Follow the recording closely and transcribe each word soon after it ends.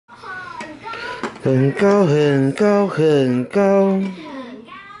很高很高很高，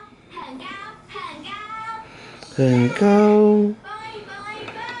很高，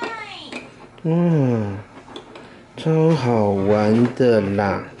哇，超好玩的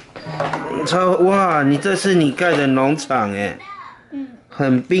啦！哇，你这是你盖的农场哎，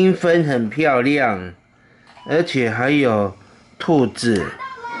很缤纷，很漂亮，而且还有兔子，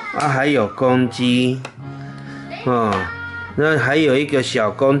还有公鸡，哦。那还有一个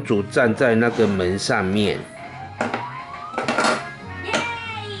小公主站在那个门上面。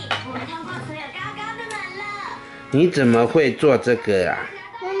你怎么会做这个啊？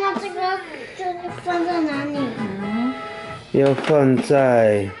妈妈，这个就是放在哪里？要放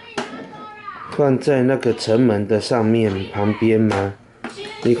在那个城门的上面旁边吗？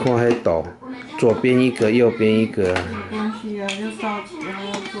你看那斗，左边一个，右边一个。没关系啊，就照他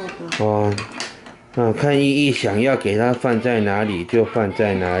要做的。哦。看依依想要给它放在哪里就放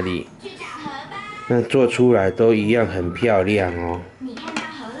在哪里，那做出来都一样很漂亮哦。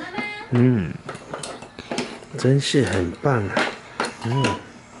真是很棒啊。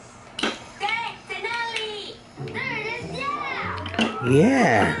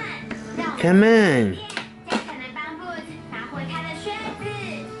Yeah，come on。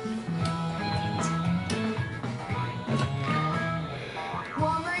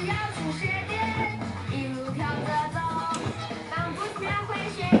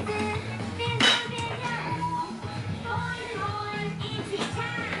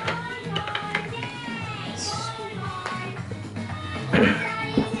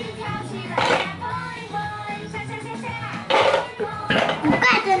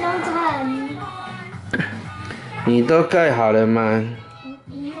你都盖好了吗？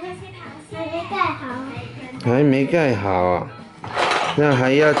还没盖好。还没盖好啊？那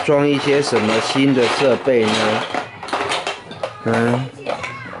还要装一些什么新的设备呢？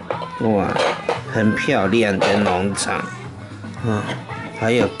哇，很漂亮的农场，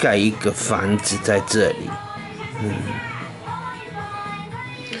还有盖一个房子在这里，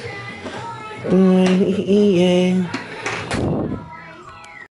耶。